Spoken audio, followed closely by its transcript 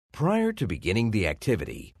Prior to beginning the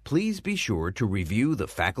activity, please be sure to review the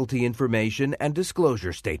faculty information and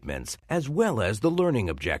disclosure statements, as well as the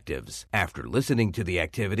learning objectives. After listening to the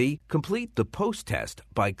activity, complete the post-test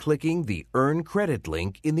by clicking the Earn Credit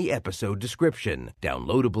link in the episode description.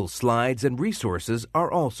 Downloadable slides and resources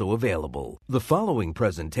are also available. The following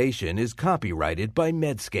presentation is copyrighted by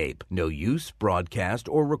Medscape. No use, broadcast,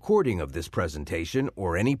 or recording of this presentation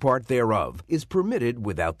or any part thereof is permitted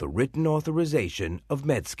without the written authorization of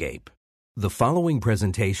Medscape. The following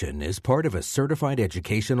presentation is part of a certified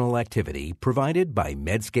educational activity provided by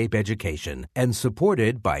Medscape Education and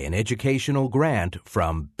supported by an educational grant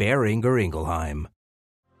from Boehringer Ingelheim.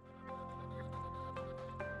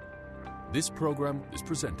 This program is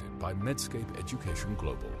presented by Medscape Education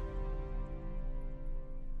Global.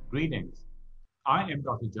 Greetings. I am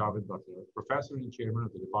Dr. Butler, Professor and Chairman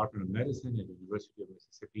of the Department of Medicine at the University of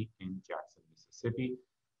Mississippi in Jackson, Mississippi.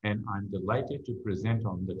 And I'm delighted to present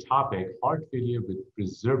on the topic, heart failure with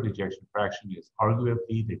preserved ejection fraction is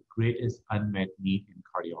arguably the greatest unmet need in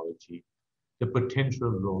cardiology, the potential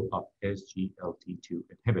role of SGLT2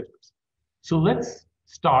 inhibitors. So let's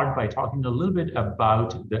start by talking a little bit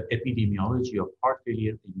about the epidemiology of heart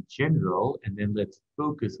failure in general, and then let's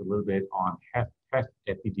focus a little bit on HFpEF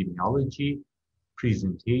epidemiology,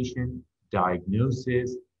 presentation,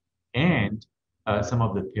 diagnosis, and some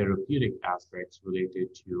of the therapeutic aspects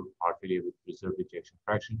related to heart failure with preserved ejection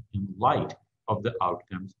fraction in light of the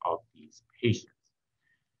outcomes of these patients.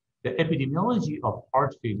 The epidemiology of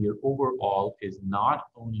heart failure overall is not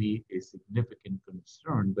only a significant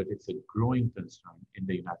concern, but it's a growing concern. In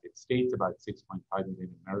the United States, about 6.5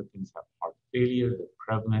 million Americans have heart failure. The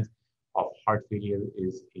prevalence of heart failure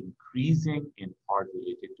is increasing, in part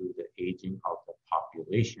related to the aging of the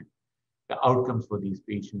population. The outcomes for these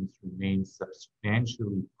patients remain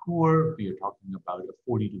substantially poor. We are talking about a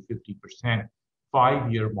 40 to 50%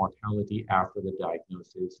 5-year mortality after the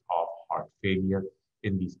diagnosis of heart failure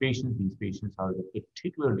in these patients. These patients are at a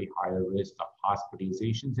particularly higher risk of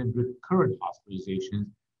hospitalizations and recurrent hospitalizations.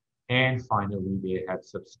 And finally, they have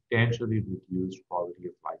substantially reduced quality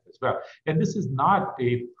of life as well. And this is not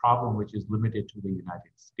a problem which is limited to the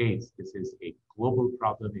United States. This is a global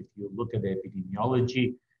problem. If you look at the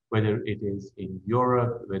epidemiology, whether it is in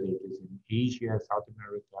Europe, whether it is in Asia, South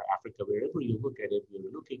America, Africa, wherever you look at it,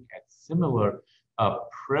 we're looking at similar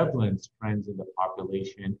prevalence trends in the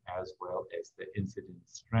population as well as the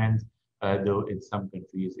incidence trends, though in some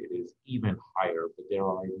countries it is even higher. But there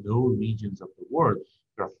are no regions of the world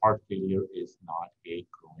where heart failure is not a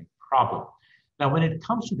growing problem. Now, when it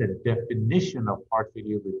comes to the definition of heart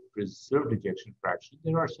failure with preserved ejection fraction,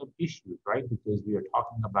 there are some issues, right? Because we are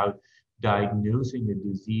talking about diagnosing a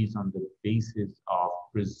disease on the basis of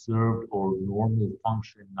preserved or normal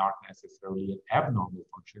function, not necessarily an abnormal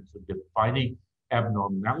function. So defining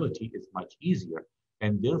abnormality is much easier.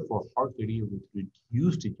 And therefore, heart failure with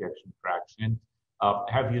reduced ejection fraction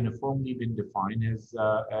have uniformly been defined as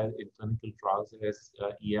in clinical trials as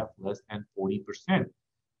EF less than 40%.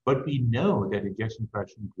 But we know that ejection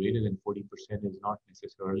fraction greater than 40% is not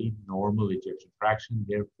necessarily normal ejection fraction.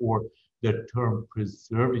 Therefore, the term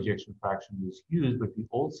preserved ejection fraction is used, but we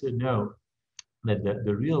also know that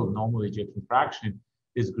the real normal ejection fraction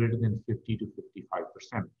is greater than 50 to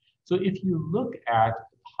 55%. So if you look at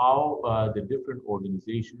how the different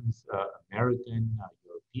organizations, American,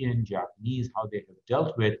 European, Japanese, how they have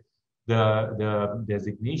dealt with the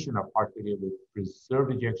designation of heart failure with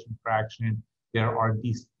preserved ejection fraction, there are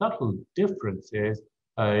these subtle differences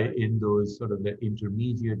in those sort of the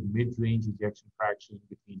intermediate mid-range ejection fraction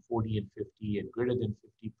between 40 and 50 and greater than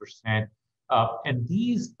 50%. And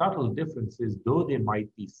these subtle differences, though they might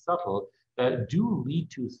be subtle, do lead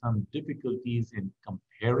to some difficulties in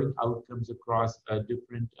comparing outcomes across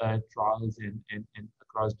different trials and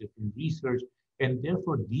across different research. And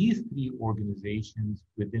therefore, these three organizations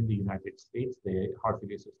within the United States, the Heart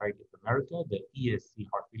Failure Society of America, the ESC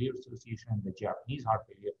Heart Failure Association, and the Japanese Heart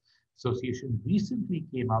Failure Association recently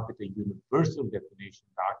came up with a universal definition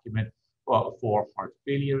document for heart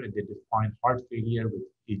failure, and they define heart failure with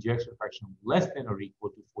ejection fraction less than or equal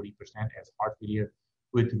to 40% as heart failure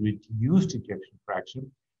with reduced ejection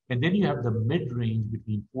fraction. And then you have the mid-range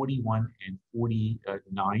between 41 and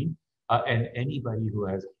 49, and anybody who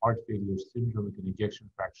has heart failure syndrome with an ejection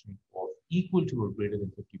fraction of equal to or greater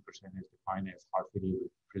than 50% is defined as heart failure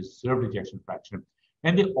with preserved ejection fraction.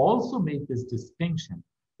 And they also make this distinction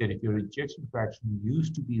that if your ejection fraction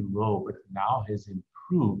used to be low but now has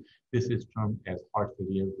improved, this is termed as heart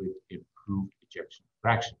failure with improved ejection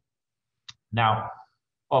fraction. Now,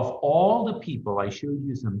 of all the people, I showed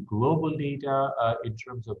you some global data in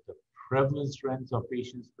terms of the prevalence trends of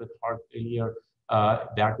patients with heart failure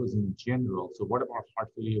That was in general. So what about heart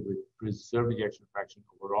failure with preserved ejection fraction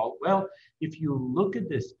overall? Well, if you look at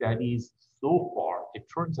the studies so far, it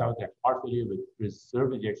turns out that heart failure with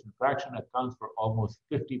preserved ejection fraction accounts for almost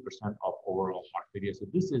 50% of overall heart failure. So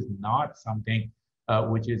this is not something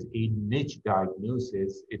which is a niche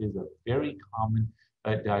diagnosis. It is a very common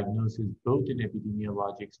diagnosis, both in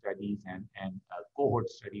epidemiologic studies and cohort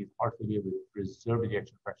studies. Heart failure with preserved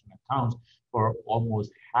ejection fraction accounts for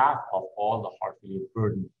almost half of all the heart failure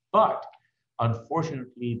burden. But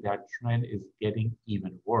unfortunately, that trend is getting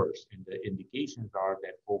even worse. And the indications are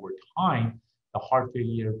that over time, the heart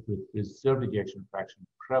failure with preserved ejection fraction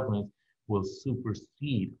prevalence will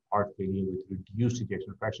supersede heart failure with reduced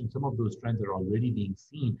ejection fraction. Some of those trends are already being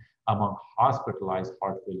seen among hospitalized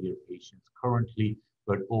heart failure patients currently,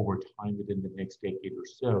 but over time, within the next decade or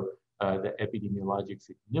so, the epidemiologic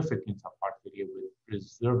significance of heart failure with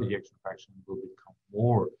preserved ejection fraction will become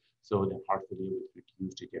more so than heart failure with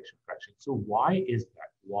reduced ejection fraction. So why is that?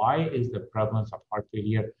 Why is the prevalence of heart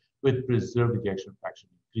failure with preserved ejection fraction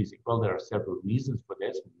increasing? Well, there are several reasons for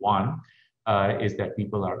this. One is that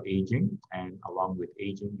people are aging, and along with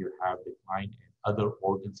aging, you have decline in other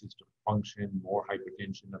organ system function, more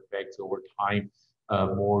hypertension effects over time,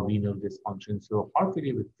 more renal dysfunction. So heart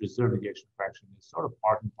failure with preserved ejection fraction is sort of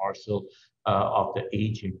part and parcel of the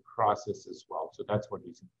aging process as well. So that's one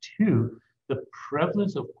reason. Two, the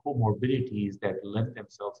prevalence of comorbidities that lend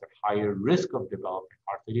themselves at higher risk of developing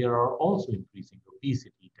heart failure are also increasing.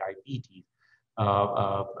 Obesity, diabetes,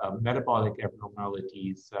 metabolic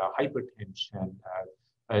abnormalities, hypertension,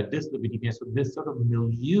 dyslipidemia. So this sort of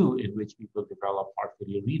milieu in which people develop heart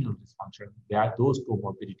failure, renal dysfunction, that those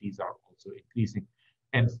comorbidities are also increasing.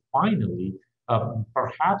 And finally,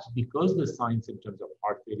 perhaps because the signs and symptoms of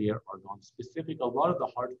heart failure are non-specific, a lot of the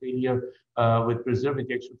heart failure with preserved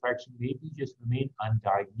ejection fraction maybe just remain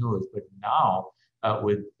undiagnosed. But now,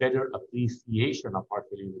 with better appreciation of heart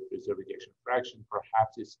failure with preserved ejection fraction,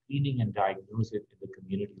 perhaps the screening and diagnosis at the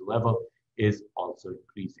community level is also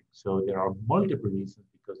increasing. So there are multiple reasons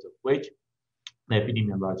because of which the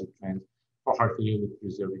epidemiologic trends for heart failure with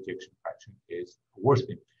preserved ejection fraction is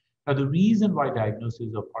worsening. Now, the reason why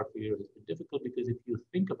diagnosis of heart failure has been difficult, because if you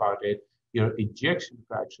think about it, your ejection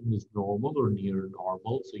fraction is normal or near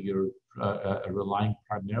normal, so you're relying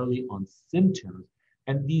primarily on symptoms.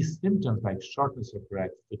 And these symptoms like shortness of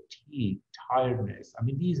breath, fatigue, tiredness, I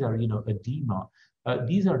mean, these are, edema.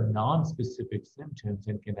 These are non-specific symptoms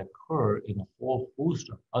and can occur in a whole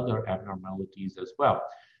host of other abnormalities as well.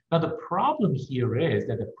 Now, the problem here is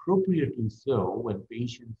that appropriately so, when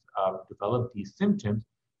patients develop these symptoms,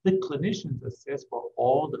 the clinicians assess for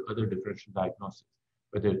all the other differential diagnoses,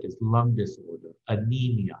 whether it is lung disorder,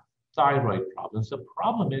 anemia, thyroid problems. The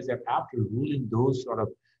problem is that after ruling those sort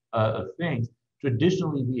of things,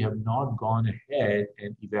 traditionally we have not gone ahead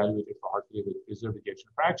and evaluated for heart failure with preserved ejection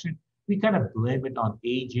fraction. We kind of blame it on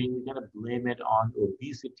aging, we kind of blame it on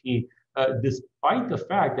obesity, despite the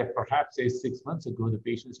fact that perhaps, say, 6 months ago, the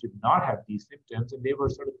patients did not have these symptoms and they were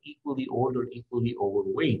sort of equally old or equally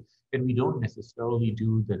overweight. And we don't necessarily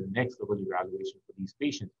do the next level evaluation for these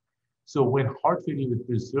patients. So when heart failure with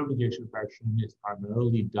preserved ejection fraction is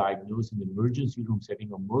primarily diagnosed in the emergency room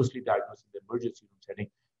setting, or mostly diagnosed in the emergency room setting,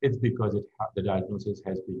 it's because the diagnosis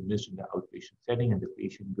has been missed in the outpatient setting and the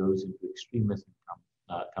patient goes into extremis and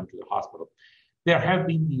come to the hospital. There have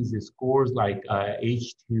been these scores like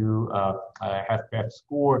H2 HFpEF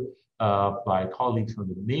score by colleagues from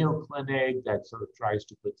the Mayo Clinic that sort of tries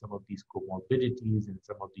to put some of these comorbidities and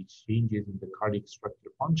some of these changes in the cardiac structure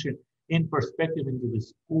function in perspective into the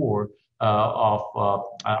score of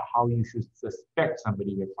how you should suspect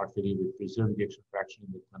somebody with heart failure with preserved ejection fraction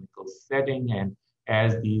in the clinical setting. And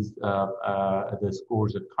as these the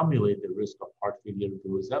scores accumulate, the risk of heart failure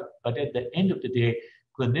goes up. But at the end of the day,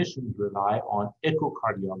 clinicians rely on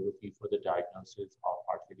echocardiography for the diagnosis of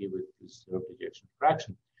heart failure with preserved ejection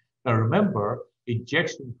fraction. Now remember,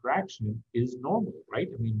 ejection fraction is normal, right?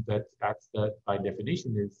 I mean, that's by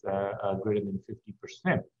definition is greater than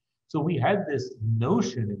 50%. So we had this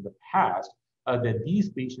notion in the past that these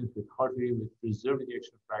patients with heart failure with preserved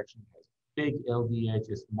ejection fraction has big LVH,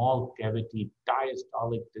 a small cavity,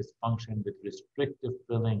 diastolic dysfunction with restrictive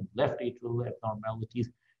filling, left atrial abnormalities,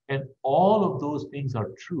 and all of those things are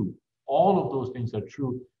true. All of those things are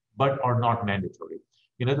true, but are not mandatory.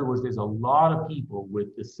 In other words, there's a lot of people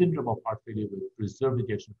with the syndrome of heart failure with preserved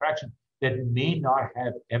ejection fraction that may not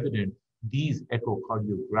have evident these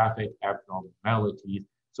echocardiographic abnormalities.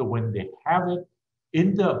 So when they have it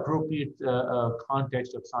in the appropriate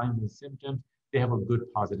context of signs and symptoms, they have a good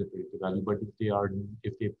positive predictive value. But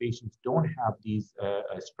if their patients don't have these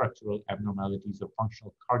structural abnormalities or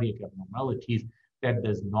functional cardiac abnormalities, that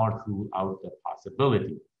does not rule out the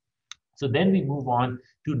possibility. So then we move on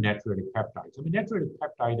to natriuretic peptides. I mean, natriuretic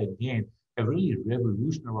peptide, again, have really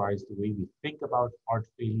revolutionized the way we think about heart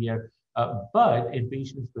failure. But in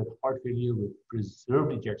patients with heart failure with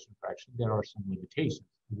preserved ejection fraction, there are some limitations.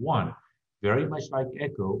 One, very much like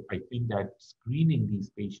echo, I think that screening these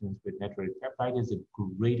patients with natriuretic peptide is a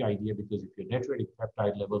great idea, because if your natriuretic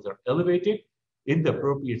peptide levels are elevated in the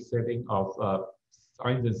appropriate setting of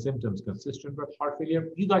signs and symptoms consistent with heart failure,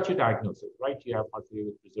 you got your diagnosis, right? You have heart failure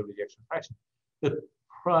with preserved ejection fraction.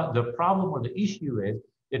 The problem or the issue is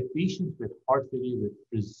that patients with heart failure with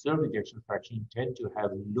preserved ejection fraction tend to have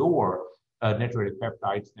lower natriuretic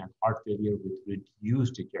peptides than heart failure with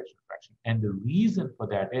reduced ejection fraction. And the reason for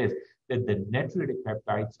that is that the natriuretic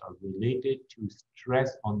peptides are related to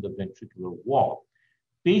stress on the ventricular wall.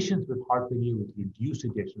 Patients with heart failure with reduced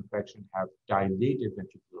ejection fraction have dilated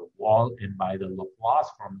ventricular wall, and by the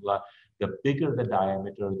Laplace formula, the bigger the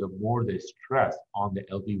diameter, the more the stress on the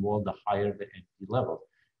LV wall, the higher the NP levels.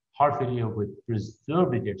 Heart failure with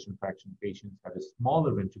preserved ejection fraction patients have a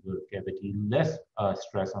smaller ventricular cavity, less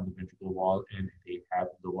stress on the ventricular wall, and they have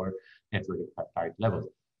lower natriuretic peptide levels.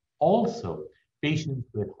 Also, patients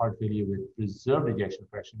with heart failure with preserved ejection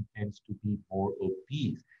fraction tends to be more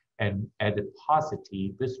obese. And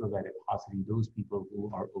adiposity, visceral adiposity, those people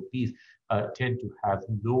who are obese tend to have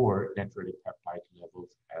lower natriuretic peptide levels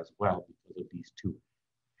as well because of these two.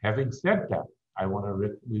 Having said that, I want to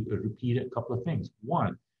repeat a couple of things.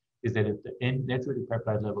 One is that if the natriuretic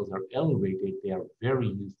peptide levels are elevated, they are very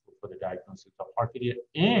useful for the diagnosis of heart failure.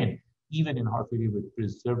 And even in heart failure with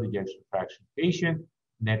preserved ejection fraction patients,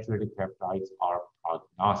 natriuretic peptides are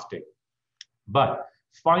prognostic. But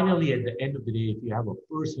finally, at the end of the day, if you have a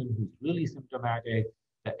person who's really symptomatic,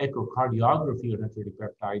 the echocardiography of natriuretic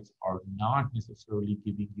peptides are not necessarily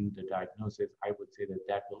giving you the diagnosis. I would say that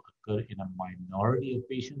that will occur in a minority of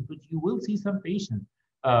patients, but you will see some patients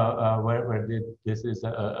where this is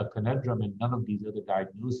a conundrum, and none of these other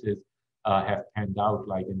diagnoses have panned out,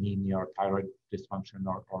 like anemia or thyroid dysfunction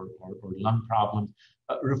or lung problems.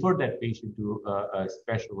 Refer that patient to a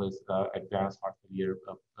specialist, advanced heart failure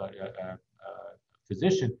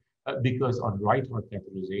physician, because on right heart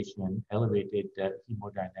catheterization, elevated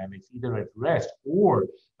hemodynamics, either at rest or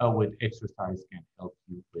with exercise, can help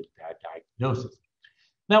you with that diagnosis.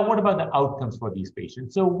 Now, what about the outcomes for these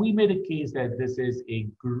patients? So we made a case that this is a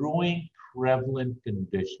growing prevalent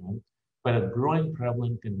condition, but a growing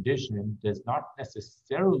prevalent condition does not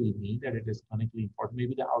necessarily mean that it is clinically important.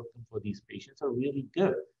 Maybe the outcome for these patients are really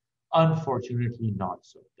good. Unfortunately, not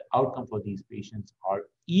so. The outcome for these patients are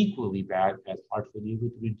equally bad as heart failure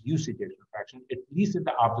with reduced ejection fraction, at least in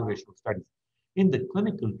the observational studies. In the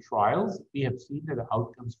clinical trials, we have seen that the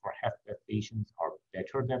outcomes for HFpEF patients are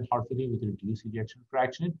better than heart failure with reduced ejection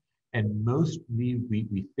fraction. And mostly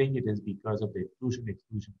we think it is because of the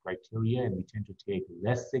inclusion-exclusion criteria, and we tend to take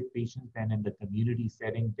less sick patients than in the community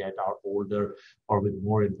setting that are older or with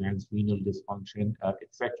more advanced renal dysfunction,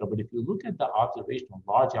 etc. But if you look at the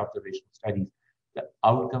large observational studies, the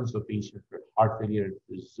outcomes for patients with heart failure and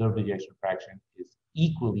preserved ejection fraction is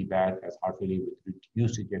equally bad as heart failure with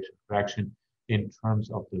reduced ejection fraction in terms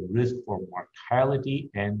of the risk for mortality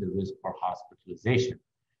and the risk for hospitalization.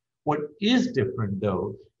 What is different,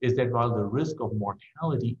 though, is that while the risk of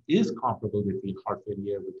mortality is comparable between heart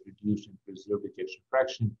failure with reduced and preserved ejection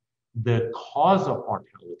fraction, the cause of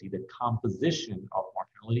mortality, the composition of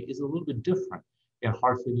mortality is a little bit different. In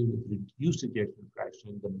heart failure with reduced ejection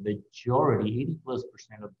fraction, the majority,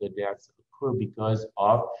 80+% of the deaths occur because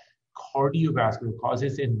of cardiovascular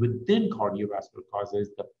causes, and within cardiovascular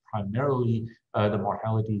causes, primarily the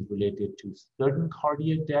mortality is related to sudden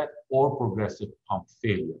cardiac death or progressive pump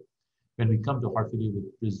failure. When we come to heart failure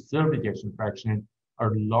with preserved ejection fraction, a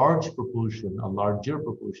larger proportion of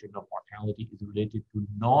mortality is related to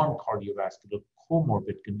non-cardiovascular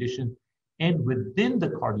comorbid conditions. And within the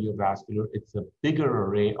cardiovascular, it's a bigger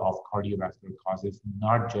array of cardiovascular causes,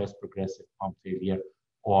 not just progressive pump failure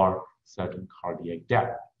or sudden cardiac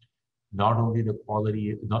death. Not only the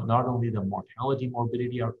mortality,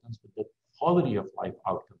 morbidity outcomes, but the quality of life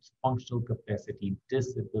outcomes, functional capacity,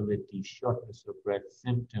 disability, shortness of breath,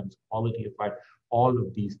 symptoms, quality of life, all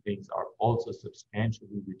of these things are also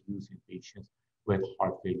substantially reduced in patients with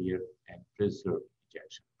heart failure and preserved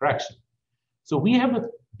ejection fraction. So we have a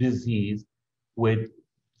disease with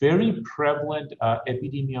very prevalent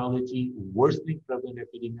epidemiology, worsening prevalent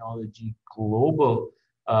epidemiology, global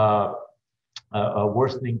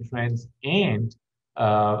worsening trends, and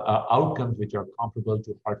outcomes which are comparable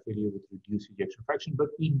to heart failure with reduced ejection fraction. But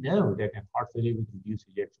we know that in heart failure with reduced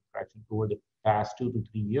ejection fraction over the past 2 to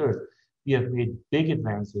 3 years, we have made big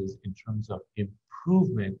advances in terms of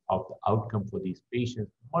improvement of the outcome for these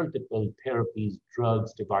patients, multiple therapies,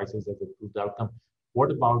 drugs, devices have improved the outcome.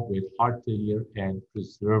 What about with heart failure and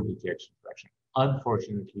preserved ejection fraction?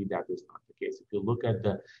 Unfortunately, that is not the case. If you look at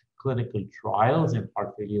the clinical trials in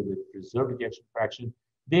heart failure with preserved ejection fraction,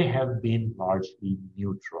 they have been largely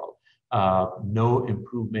neutral. No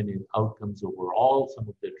improvement in outcomes overall. Some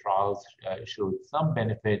of the trials showed some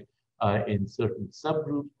benefit in certain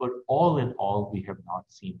subgroups, but all in all, we have not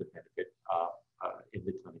seen the benefit in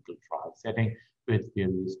the clinical trial setting with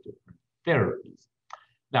various different therapies.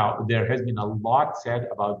 Now, there has been a lot said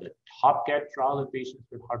about the TopCat trial in patients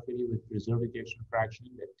with heart failure with preserved ejection fraction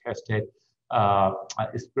that tested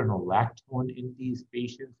spironolactone in these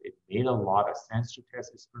patients. It made a lot of sense to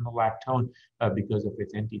test spironolactone because of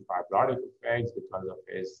its antifibrotic effects, because of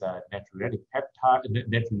its natriuretic peptide,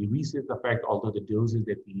 natriuresis effect, although the doses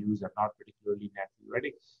that we use are not particularly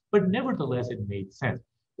natriuretic, but nevertheless, it made sense.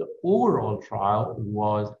 The overall trial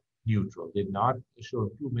was neutral, did not show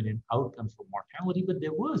improvement in outcomes for mortality, but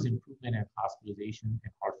there was improvement in hospitalization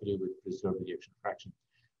and heart failure with preserved ejection fraction.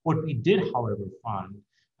 What we did, however, found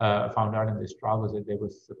out in this trial was that there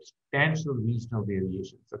was substantial regional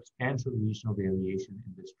variation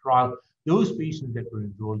in this trial. Those patients that were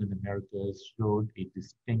enrolled in the Americas showed a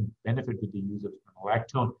distinct benefit with the use of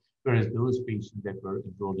spironolactone, whereas those patients that were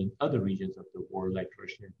enrolled in other regions of the world, like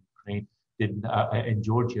Russia and Ukraine, and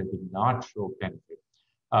Georgia, did not show benefit.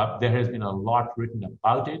 There has been a lot written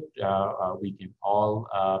about it. We can all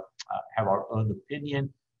have our own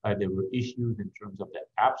opinion. There were issues in terms of the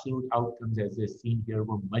absolute outcomes, as is seen here,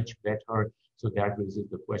 were much better. So that raises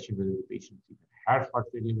the question whether the patients even had heart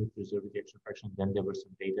failure with preserved ejection fraction. Then there was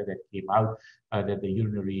some data that came out that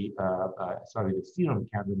the serum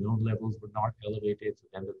cannabinol levels were not elevated. So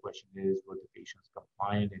then the question is, were the patients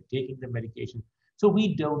compliant and taking the medication? So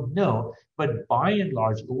we don't know, but by and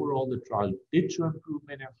large, overall, the trial did show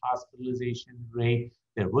improvement in hospitalization rate.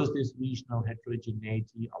 There was this regional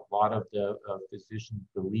heterogeneity. A lot of the physicians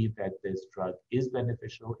believe that this drug is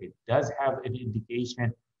beneficial. It does have an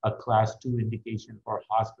indication, a class 2 indication for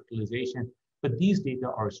hospitalization, but these data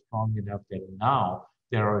are strong enough that now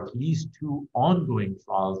there are at least 2 ongoing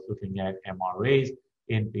trials looking at MRAs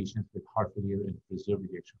in patients with heart failure and preserved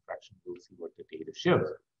ejection fraction. We'll see what the data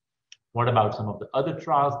shows. What about some of the other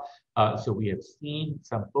trials? So we have seen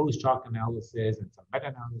some post-hoc analysis and some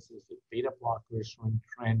meta-analysis with beta blockers showing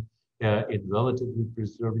trend in relatively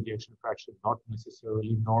preserved ejection fraction, not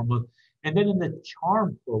necessarily normal. And then in the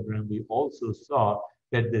CHARM program, we also saw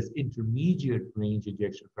that this intermediate range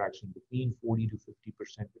ejection fraction between 40 to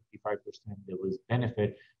 50%, 55%, there was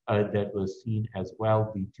benefit that was seen as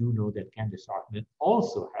well. We do know that candesartan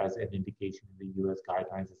also has an indication in the US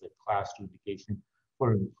guidelines as a class 2 indication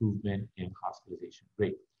for improvement in hospitalization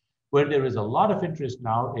rate. Where there is a lot of interest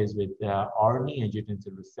now is with RNA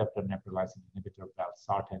angiotensin receptor neprilysin inhibitor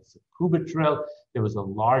valsartan sacubitril. There was a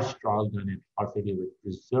large trial done in heart failure with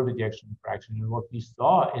preserved ejection fraction. And what we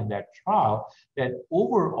saw in that trial, that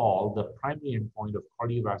overall, the primary endpoint of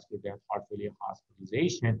cardiovascular death, heart failure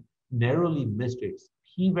hospitalization narrowly missed its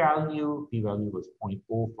p-value. P-value was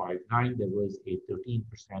 0.059. There was a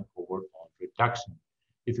 13% overall reduction.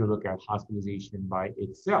 If you look at hospitalization by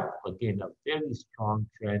itself, again, a very strong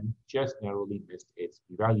trend, just narrowly missed its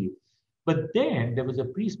p-value. But then there was a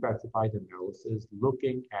pre-specified analysis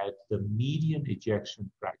looking at the median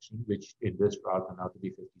ejection fraction, which in this trial turned out to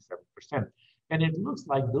be 57%. And it looks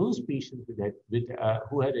like those patients who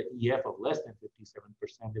had an EF of less than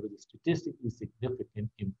 57%, there was a statistically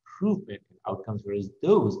significant improvement in outcomes, whereas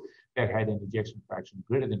those that had an ejection fraction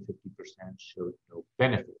greater than 50% showed no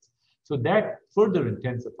benefits. So that further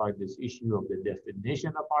intensified this issue of the definition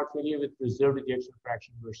of heart failure with preserved ejection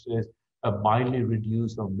fraction versus a mildly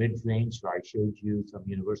reduced or mid-range. So I showed you some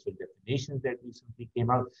universal definitions that recently came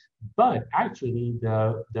out. But actually,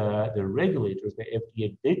 the regulators, the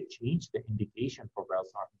FDA, did change the indication for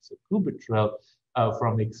valsartan sacubitril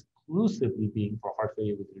from exclusively being for heart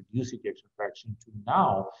failure with reduced ejection fraction to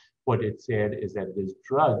now what it said is that this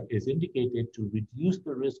drug is indicated to reduce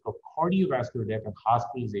the risk of cardiovascular death and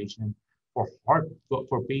hospitalization for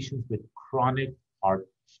patients with chronic heart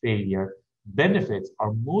failure. Benefits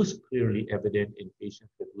are most clearly evident in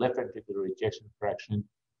patients with left ventricular ejection fraction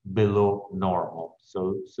below normal.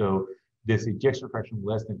 So this ejection fraction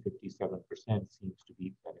less than 57% seems to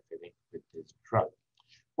be benefiting with this drug.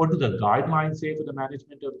 What do the guidelines say for the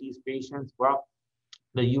management of these patients? Well,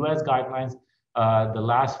 the US guidelines, the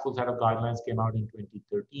last full set of guidelines came out in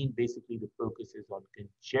 2013. Basically, the focus is on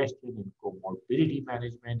congestion and comorbidity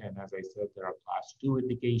management. And as I said, there are class 2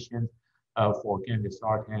 indications for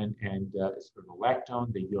candesartan and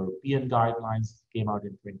spironolactone. The European guidelines came out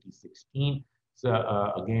in 2016. So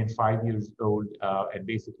again, 5 years old, and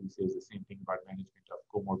basically says the same thing about management of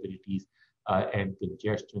comorbidities and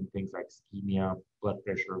congestion, things like ischemia, blood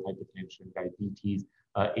pressure, hypertension, diabetes,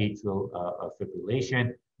 atrial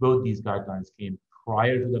fibrillation. Both these guidelines came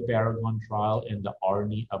prior to the Paragon trial and the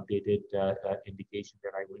ARNI updated indication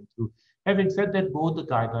that I went through. Having said that, both the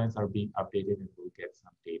guidelines are being updated and we'll get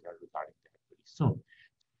some data regarding that pretty soon.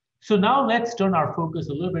 So now let's turn our focus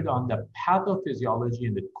a little bit on the pathophysiology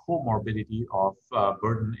and the comorbidity of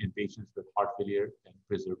burden in patients with heart failure and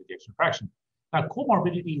preserved ejection fraction. Now,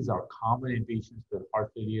 comorbidities are common in patients with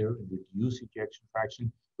heart failure and reduced ejection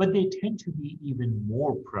fraction, but they tend to be even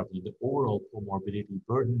more prevalent. The overall comorbidity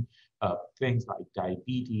burden, things like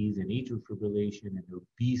diabetes and atrial fibrillation and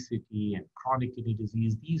obesity and chronic kidney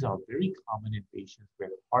disease, these are very common in patients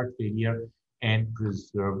with heart failure and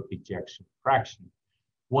preserved ejection fraction.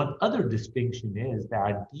 One other distinction is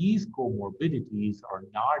that these comorbidities are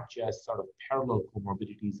not just sort of parallel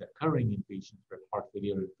comorbidities occurring in patients with heart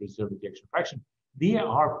failure and preserved ejection fraction. They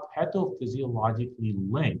are pathophysiologically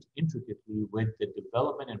linked intricately with the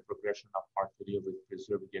development and progression of heart failure with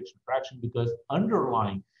preserved ejection fraction, because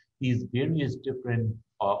underlying these various different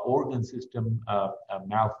organ system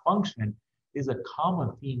malfunction is a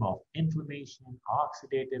common theme of inflammation,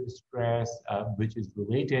 oxidative stress, which is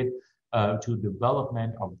related to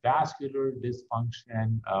development of vascular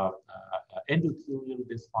dysfunction, endothelial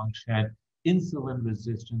dysfunction, insulin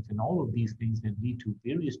resistance, and all of these things can lead to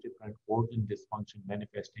various different organ dysfunction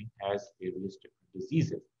manifesting as various different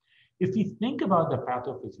diseases. If we think about the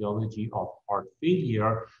pathophysiology of heart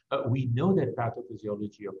failure, we know that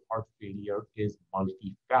pathophysiology of heart failure is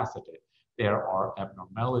multifaceted. There are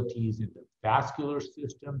abnormalities in the vascular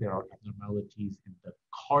system, there are abnormalities in the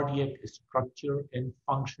cardiac structure and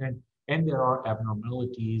function, and there are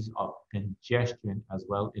abnormalities of congestion as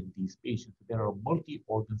well in these patients. There are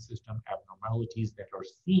multi-organ system abnormalities that are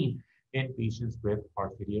seen in patients with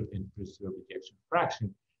heart failure and preserved ejection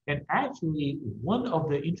fraction. And actually, one of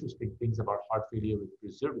the interesting things about heart failure with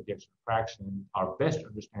preserved ejection fraction, our best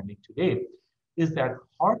understanding today, is that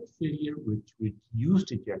heart failure with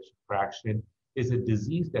reduced ejection fraction is a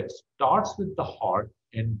disease that starts with the heart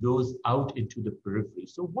and goes out into the periphery.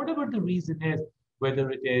 So whatever the reason is,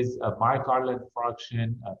 whether it is a myocardial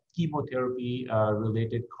infarction,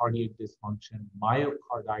 chemotherapy-related cardiac dysfunction,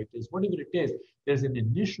 myocarditis, whatever it is, there's an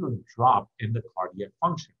initial drop in the cardiac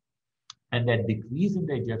function. And that decrease in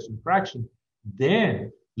the ejection fraction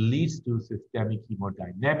then leads to systemic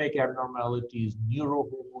hemodynamic abnormalities,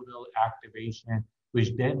 neurohormonal activation,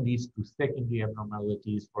 which then leads to secondary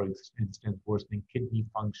abnormalities, for instance, worsening kidney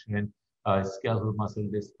function, skeletal muscle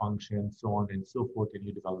dysfunction, so on and so forth, and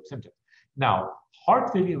you develop symptoms. Now,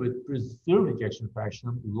 heart failure with preserved ejection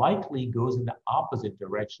fraction likely goes in the opposite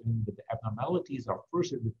direction, but the abnormalities are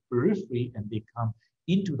first in the periphery and they come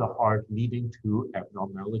into the heart, leading to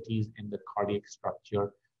abnormalities in the cardiac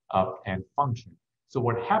structure and function. So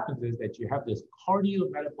what happens is that you have this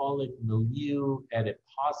cardiometabolic milieu,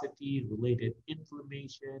 adiposity-related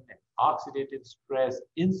inflammation, and oxidative stress,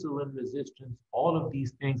 insulin resistance, all of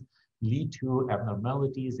these things lead to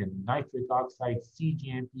abnormalities in nitric oxide,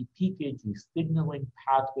 cGMP, PKG signaling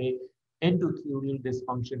pathway, endothelial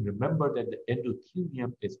dysfunction. Remember that the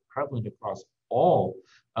endothelium is prevalent across all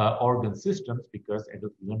organ systems because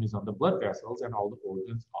endothelium is on the blood vessels and all the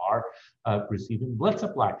organs are receiving blood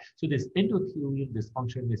supply. So this endothelial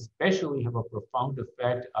dysfunction especially have a profound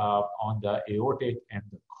effect on the aortic and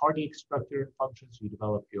the cardiac structure and functions. You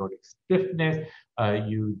develop aortic stiffness,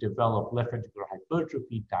 you develop left ventricular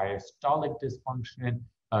hypertrophy, diastolic dysfunction.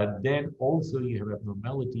 Then also you have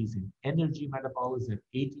abnormalities in energy metabolism,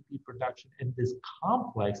 ATP production, and this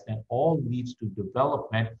complex then all leads to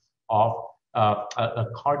development of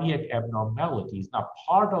cardiac abnormalities. Now,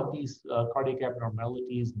 part of these cardiac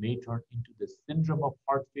abnormalities may turn into the syndrome of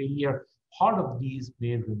heart failure. Part of these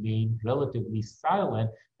may remain relatively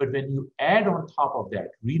silent, but when you add on top of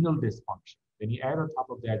that renal dysfunction,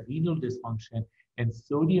 and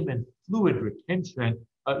sodium and fluid retention,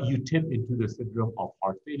 you tip into the syndrome of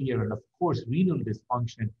heart failure. And of course, renal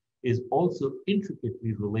dysfunction is also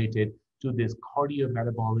intricately related to this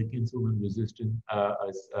cardiometabolic insulin resistant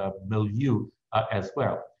milieu as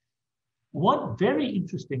well. One very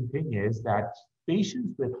interesting thing is that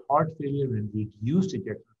patients with heart failure and reduced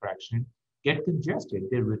ejection fraction get congested.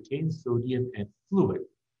 They retain sodium and fluid.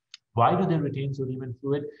 Why do they retain sodium and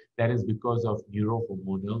fluid? That is because of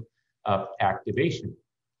neurohormonal activation.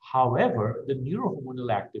 However, the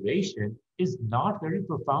neurohormonal activation is not very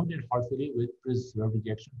profound in heart failure with preserved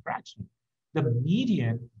ejection fraction. The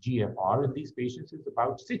median GFR in these patients is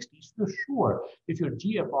about 60. So sure, if your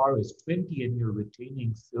GFR is 20 and you're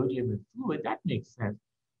retaining sodium and fluid, that makes sense.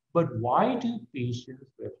 But why do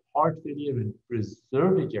patients with heart failure and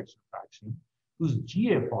preserved ejection fraction, whose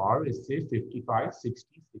GFR is say 55,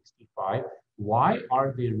 60, 65, why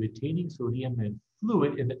are they retaining sodium and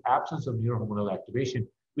fluid in the absence of neurohormonal activation,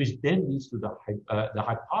 which then leads to the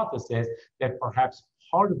hypothesis that perhaps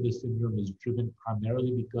part of the syndrome is driven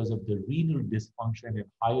primarily because of the renal dysfunction and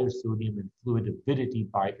higher sodium and fluid avidity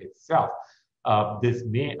by itself. This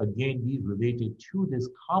may again be related to this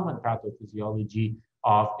common pathophysiology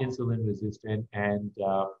of insulin-resistant and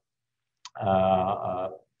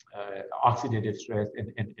oxidative stress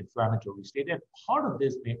and inflammatory state. And part of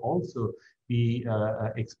this may also be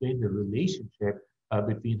explain the relationship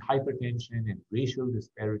between hypertension and racial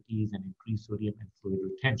disparities and increased sodium and fluid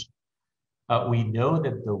retention. We know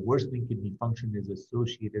that the worsening kidney function is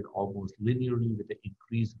associated almost linearly with the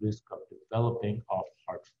increased risk of developing of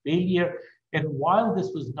heart failure. And while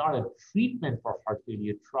this was not a treatment for heart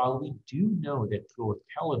failure trial, we do know that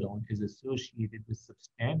chlorothalidone is associated with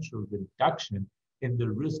substantial reduction in the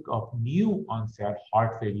risk of new onset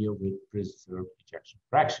heart failure with preserved ejection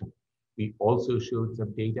fraction. We also showed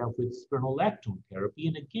some data with spironolactone therapy.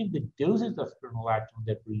 And again, the doses of spironolactone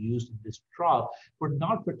that were used in this trial were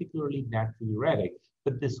not particularly natriuretic.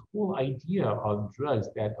 But this whole idea of drugs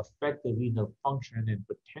that affect the renal function and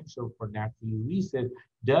potential for natriuresis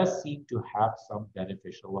does seem to have some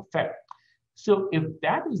beneficial effect. So if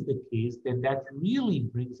that is the case, then that really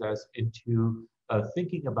brings us into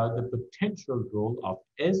thinking about the potential role of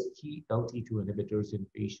SGLT2 inhibitors in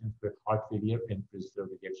patients with heart failure and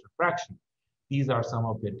preserved ejection fraction. These are some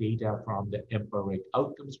of the data from the EMPERIC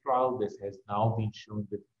outcomes trial. This has now been shown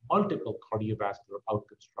with multiple cardiovascular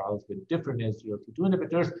outcomes trials with different SGLT2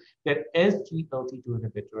 inhibitors, that SGLT2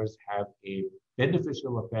 inhibitors have a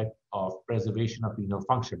beneficial effect of preservation of renal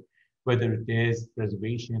function, whether it is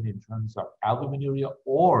preservation in terms of albuminuria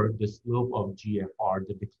or the slope of GFR,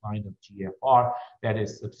 the decline of GFR that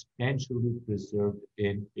is substantially preserved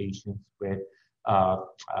in patients with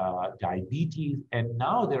diabetes. And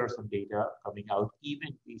now there are some data coming out,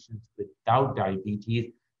 even patients without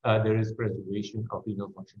diabetes, there is preservation of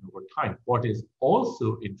renal function over time. What is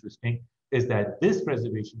also interesting is that this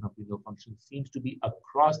preservation of renal function seems to be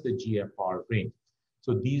across the GFR range.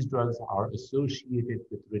 So these drugs are associated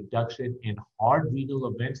with reduction in hard renal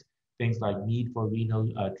events, things like need for renal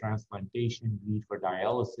transplantation, need for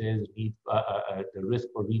dialysis, the risk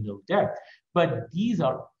for renal death. But these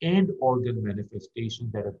are end organ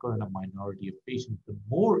manifestations that occur in a minority of patients. The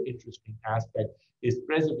more interesting aspect is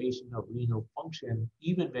preservation of renal function,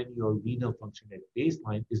 even when your renal function at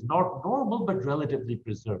baseline is not normal, but relatively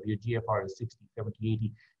preserved. Your GFR is 60, 70,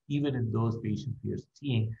 80. Even in those patients, we are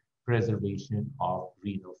seeing preservation of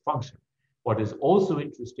renal function. What is also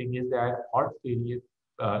interesting is that heart failure,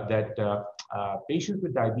 patients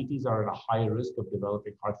with diabetes are at a higher risk of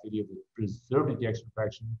developing heart failure with preserved ejection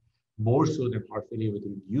fraction, more so than heart failure with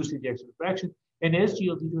reduced ejection fraction. And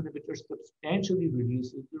SGLT2 inhibitors substantially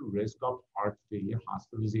reduces the risk of heart failure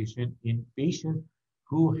hospitalization in patients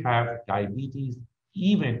who have diabetes,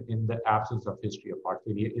 even in the absence of history of heart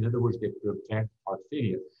failure. In other words, they prevent heart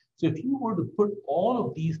failure. So if you were to put all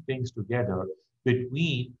of these things together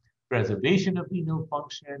between preservation of renal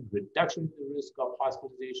function, reduction in the risk of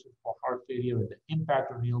hospitalization for heart failure, and the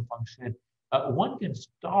impact on renal function, one can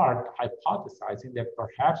start hypothesizing that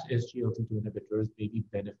perhaps SGLT2 inhibitors may be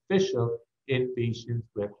beneficial in patients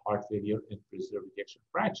with heart failure and preserved ejection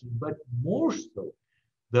fraction. But more so,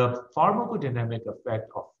 the pharmacodynamic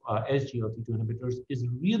effect of SGLT2 inhibitors is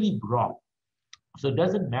really broad. So it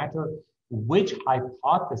doesn't matter which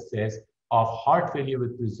hypothesis of heart failure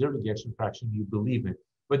with preserved ejection fraction you believe in,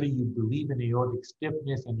 whether you believe in aortic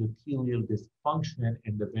stiffness, endothelial dysfunction,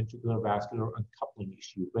 and the ventricular vascular uncoupling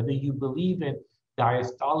issue, whether you believe in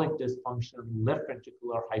diastolic dysfunction, left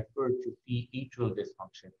ventricular hypertrophy, atrial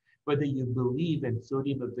dysfunction, whether you believe in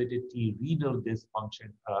sodium avidity, renal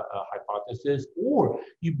dysfunction hypothesis, or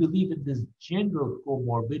you believe in this general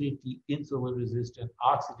comorbidity, insulin-resistant,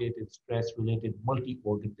 oxidative stress-related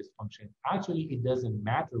multi-organ dysfunction. Actually, it doesn't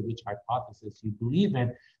matter which hypothesis you believe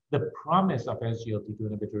in. The promise of SGLT2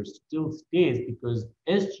 inhibitors still stays because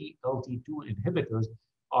SGLT2 inhibitors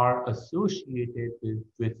are associated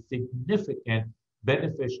with significant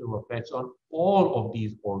beneficial effects on all of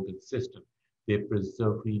these organ systems. They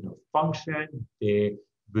preserve renal function.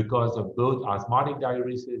 Because of both osmotic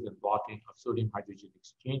diuresis and blocking of sodium hydrogen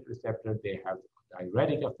exchange receptor, they have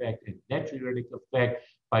diuretic effect and natriuretic effect.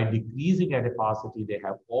 By decreasing adiposity, they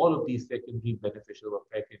have all of these secondary beneficial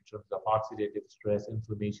effects in terms of oxidative stress,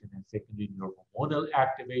 inflammation, and secondary neurohormonal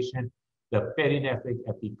activation. The perinephric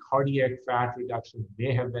epicardiac fat reduction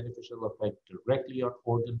may have beneficial effect directly on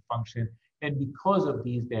organ function. And because of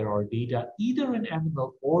these, there are data either in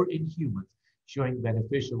animal or in humans showing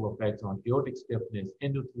beneficial effects on aortic stiffness,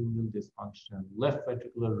 endothelial dysfunction, left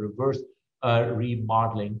ventricular reverse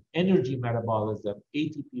remodeling, energy metabolism,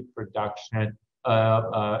 ATP production,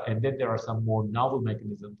 and then there are some more novel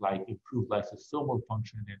mechanisms like improved lysosomal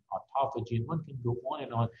function and autophagy, and one can go on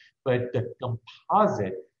and on. But the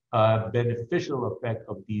composite beneficial effect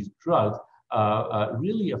of these drugs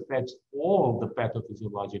really affects all the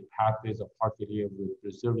pathophysiologic pathways of heart failure with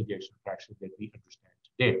preserved ejection fraction that we understand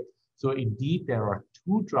today. So indeed, there are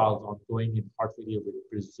 2 trials ongoing in heart failure with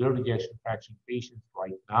preserved ejection fraction patients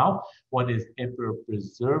right now. One is Emperor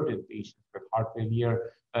preserved in patients with heart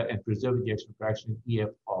failure and preserved ejection fraction EF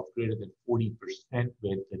of greater than 40%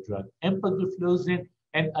 with the drug empagliflozin,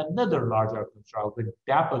 and another large outcome trial with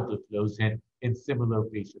dapagliflozin in similar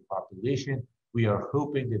patient population. We are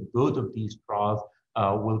hoping that both of these trials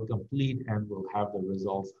will complete and will have the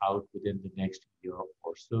results out within the next year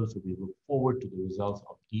or so. So we look forward to the results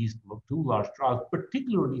of these 2 large trials,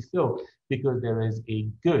 particularly so because there is a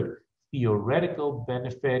good theoretical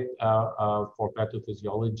benefit for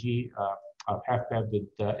pathophysiology of HFpEF with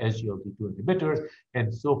SGLT2 inhibitors,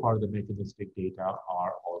 and so far the mechanistic data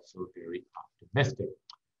are also very optimistic.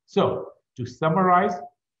 So to summarize,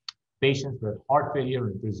 patients with heart failure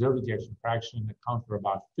and preserved ejection fraction account for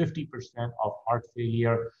about 50% of heart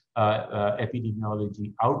failure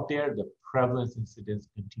epidemiology out there. The prevalence incidence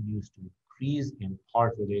continues to increase, in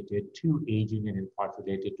part related to aging and in part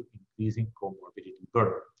related to increasing comorbidity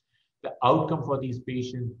burden. The outcome for these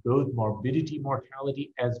patients, both morbidity,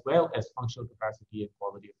 mortality, as well as functional capacity and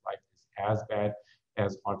quality of life, is as bad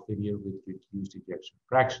as heart failure with reduced ejection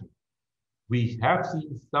fraction. We have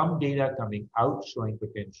seen some data coming out showing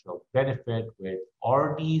potential benefit with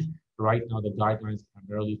ARNIs. Right now, the guidelines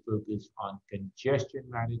primarily focus on congestion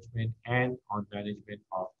management and on management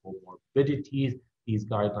of comorbidities. These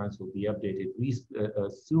guidelines will be updated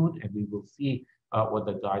soon, and we will see what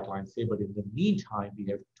the guidelines say. But in the meantime, we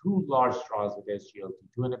have 2 large trials with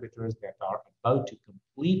SGLT2 inhibitors that are about to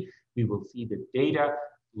complete. We will see the data,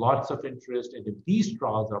 lots of interest, and if these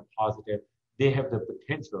trials are positive, they have the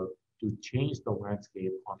potential to change the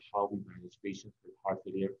landscape on how we manage patients with heart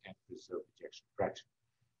failure and preserve ejection fraction.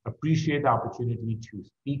 Appreciate the opportunity to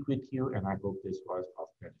speak with you, and I hope this was of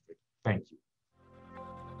benefit. Thank you.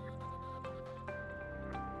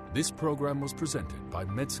 This program was presented by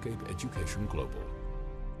Medscape Education Global.